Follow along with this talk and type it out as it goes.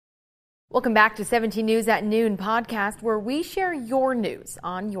Welcome back to 17 News at Noon podcast, where we share your news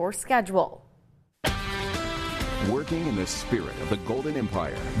on your schedule. Working in the spirit of the Golden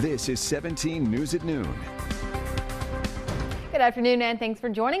Empire, this is 17 News at Noon. Good afternoon, and thanks for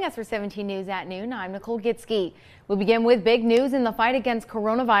joining us for 17 News at Noon. I'm Nicole Gitske. We'll begin with big news in the fight against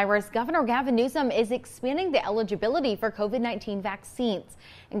coronavirus. Governor Gavin Newsom is expanding the eligibility for COVID-19 vaccines.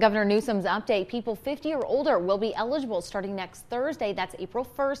 In Governor Newsom's update, people 50 or older will be eligible starting next Thursday. That's April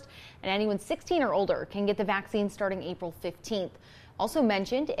 1st, and anyone 16 or older can get the vaccine starting April 15th. Also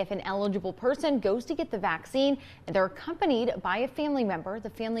mentioned, if an eligible person goes to get the vaccine and they're accompanied by a family member, the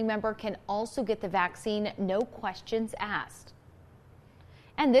family member can also get the vaccine, no questions asked.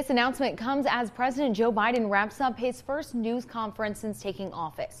 And this announcement comes as President Joe Biden wraps up his first news conference since taking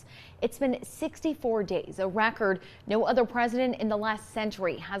office. It's been 64 days, a record. No other president in the last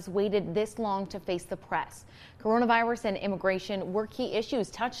century has waited this long to face the press. Coronavirus and immigration were key issues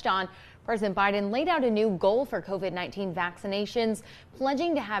touched on. President Biden laid out a new goal for COVID-19 vaccinations,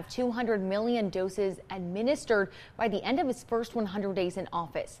 pledging to have 200 million doses administered by the end of his first 100 days in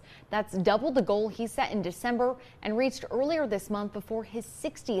office. That's double the goal he set in December and reached earlier this month before his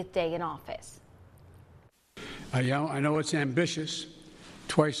 60th day in office. I know it's ambitious,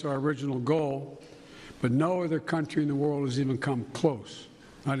 twice our original goal, but no other country in the world has even come close,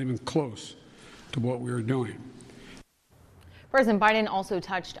 not even close to what we are doing. President Biden also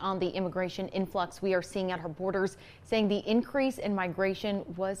touched on the immigration influx we are seeing at our borders, saying the increase in migration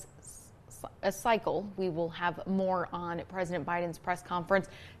was a cycle. We will have more on President Biden's press conference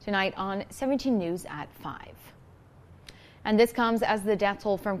tonight on 17 News at 5. And this comes as the death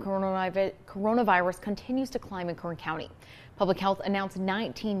toll from coronavirus continues to climb in Kern County. Public Health announced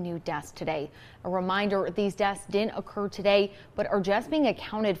 19 new deaths today. A reminder, these deaths didn't occur today, but are just being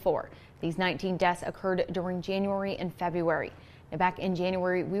accounted for. These 19 deaths occurred during January and February. Now, back in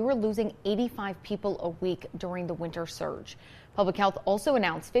January, we were losing 85 people a week during the winter surge. Public Health also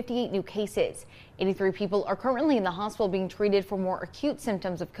announced 58 new cases. 83 people are currently in the hospital being treated for more acute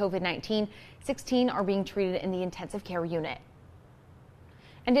symptoms of COVID-19. 16 are being treated in the intensive care unit.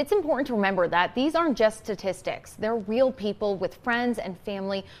 And it's important to remember that these aren't just statistics. They're real people with friends and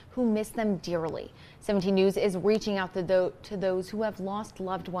family who miss them dearly. 17 News is reaching out to those who have lost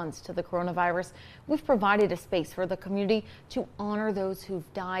loved ones to the coronavirus. We've provided a space for the community to honor those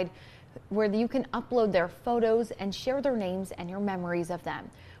who've died, where you can upload their photos and share their names and your memories of them.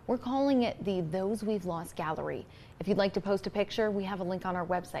 We're calling it the Those We've Lost Gallery. If you'd like to post a picture, we have a link on our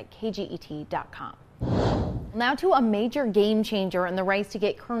website, kget.com. Now to a major game changer in the race to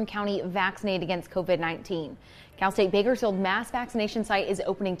get Kern County vaccinated against COVID-19. Cal State Bakersfield mass vaccination site is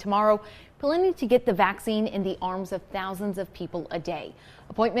opening tomorrow, planning to get the vaccine in the arms of thousands of people a day.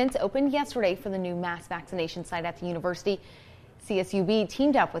 Appointments opened yesterday for the new mass vaccination site at the university. CSUB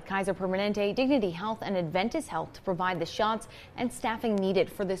teamed up with Kaiser Permanente, Dignity Health, and Adventist Health to provide the shots and staffing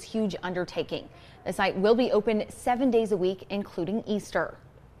needed for this huge undertaking. The site will be open 7 days a week, including Easter.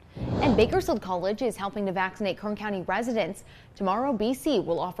 And Bakersfield College is helping to vaccinate Kern County residents. Tomorrow, BC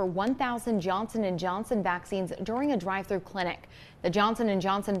will offer 1,000 Johnson & Johnson vaccines during a drive-through clinic. The Johnson &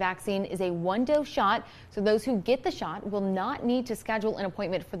 Johnson vaccine is a one-dose shot, so those who get the shot will not need to schedule an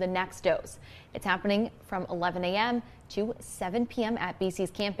appointment for the next dose. It's happening from 11 a.m. to 7 p.m. at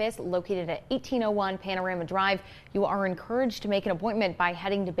BC's campus located at 1801 Panorama Drive. You are encouraged to make an appointment by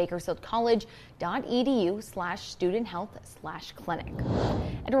heading to bakersfieldcollege.edu/student-health/clinic.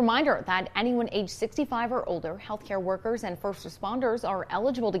 And a reminder that anyone age 65 or older, healthcare workers and first responders are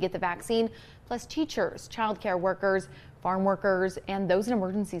eligible to get the vaccine, plus teachers, childcare workers, farm workers, and those in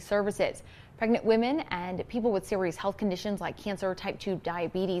emergency services. Pregnant women and people with serious health conditions like cancer, type 2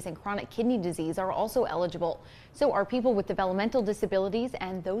 diabetes, and chronic kidney disease are also eligible. So are people with developmental disabilities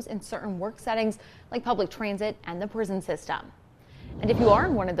and those in certain work settings like public transit and the prison system. And if you are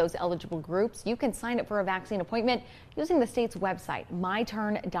in one of those eligible groups, you can sign up for a vaccine appointment using the state's website,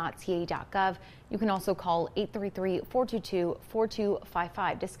 myturn.ca.gov. You can also call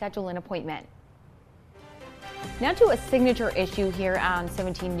 833-422-4255 to schedule an appointment. Now to a signature issue here on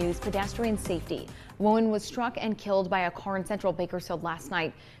 17 News, pedestrian safety. A woman was struck and killed by a car in central Bakersfield last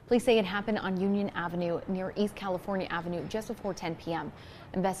night. Police say it happened on Union Avenue near East California Avenue just before 10 p.m.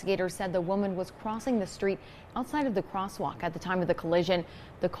 Investigators said the woman was crossing the street outside of the crosswalk at the time of the collision.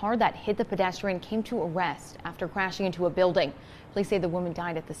 The car that hit the pedestrian came to a rest after crashing into a building. Police say the woman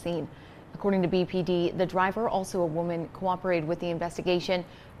died at the scene. According to BPD, the driver, also a woman, cooperated with the investigation.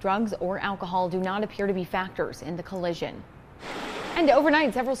 Drugs or alcohol do not appear to be factors in the collision. And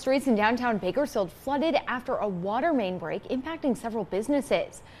overnight, several streets in downtown Bakersfield flooded after a water main break impacting several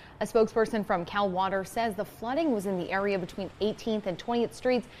businesses. A spokesperson from Cal Water says the flooding was in the area between 18th and 20th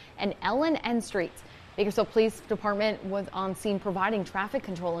Streets and Ellen N Streets. Bakersfield Police Department was on scene providing traffic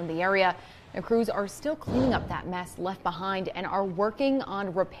control in the area. The crews are still cleaning up that mess left behind and are working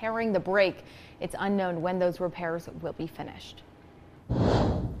on repairing the break. It's unknown when those repairs will be finished.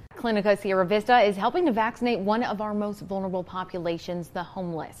 Clinica Sierra Vista is helping to vaccinate one of our most vulnerable populations, the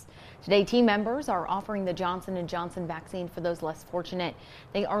homeless. Today, team members are offering the Johnson & Johnson vaccine for those less fortunate.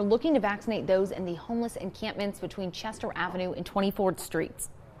 They are looking to vaccinate those in the homeless encampments between Chester Avenue and 24th Streets.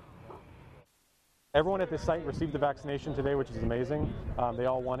 Everyone at this site received the vaccination today, which is amazing. They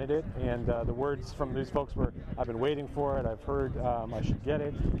all wanted it, and the words from these folks were, I've been waiting for it, I've heard I should get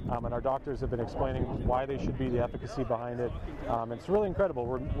it, and our doctors have been explaining why they should be, the efficacy behind it. It's really incredible.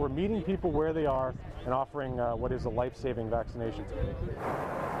 We're meeting people where they are and offering what is a life-saving vaccination.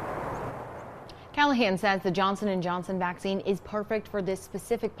 Callahan says the Johnson & Johnson vaccine is perfect for this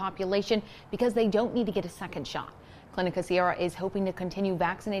specific population because they don't need to get a second shot. Clinica Sierra is hoping to continue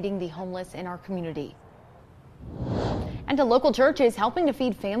vaccinating the homeless in our community. And a local church is helping to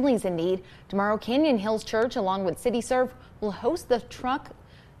feed families in need. Tomorrow, Canyon Hills Church, along with City Serve, will host the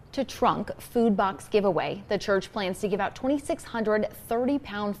Truck-to-Trunk food box giveaway. The church plans to give out 2,600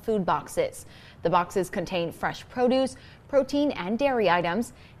 30-pound food boxes. The boxes contain fresh produce, protein, and dairy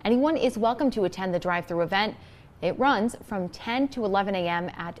items. Anyone is welcome to attend the drive-through event. It runs from 10 to 11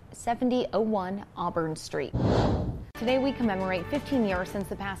 a.m. at 7001 Auburn Street. Today we commemorate 15 years since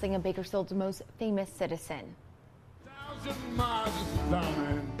the passing of Bakersfield's most famous citizen.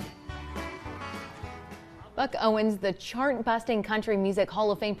 Buck Owens, the chart-busting country music Hall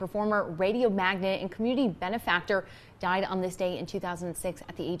of Fame performer, radio magnate, and community benefactor, died on this day in 2006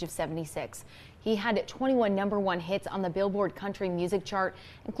 at the age of 76. He had 21 #1 hits on the Billboard country music chart,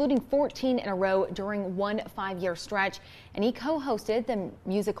 including 14 in a row during one 5-year stretch, and he co-hosted the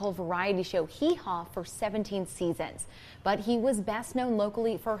musical variety show Hee Haw for 17 seasons. But he was best known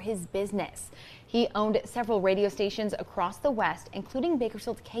locally for his business. He owned several radio stations across the West, including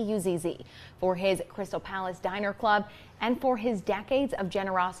Bakersfield's KUZZ, for his Crystal Palace Diner Club, and for his decades of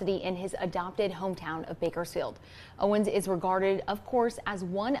generosity in his adopted hometown of Bakersfield. Owens is regarded, of course, as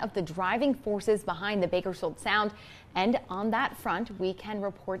one of the driving forces behind the Bakersfield Sound. And on that front, we can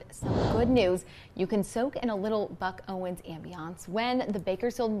report some good news. You can soak in a little Buck Owens ambiance when the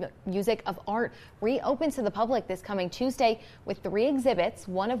Bakersfield Music of Art reopens to the public this coming Tuesday with 3 exhibits,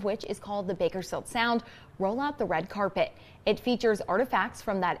 one of which is called the Bakersfield Sound, Roll Out the Red Carpet. It features artifacts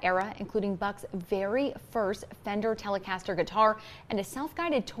from that era, including Buck's very first Fender Telecaster guitar and a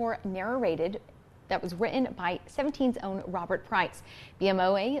self-guided tour narrated that was written by 17's own Robert Price.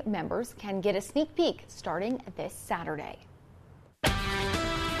 BMOA members can get a sneak peek starting this Saturday.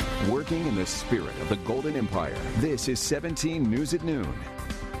 Working in the spirit of the Golden Empire, this is 17 News at Noon.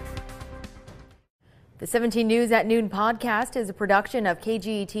 The 17 News at Noon podcast is a production of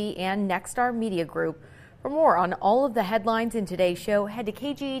KGET and Nexstar Media Group. For more on all of the headlines in today's show, head to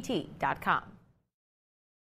kget.com.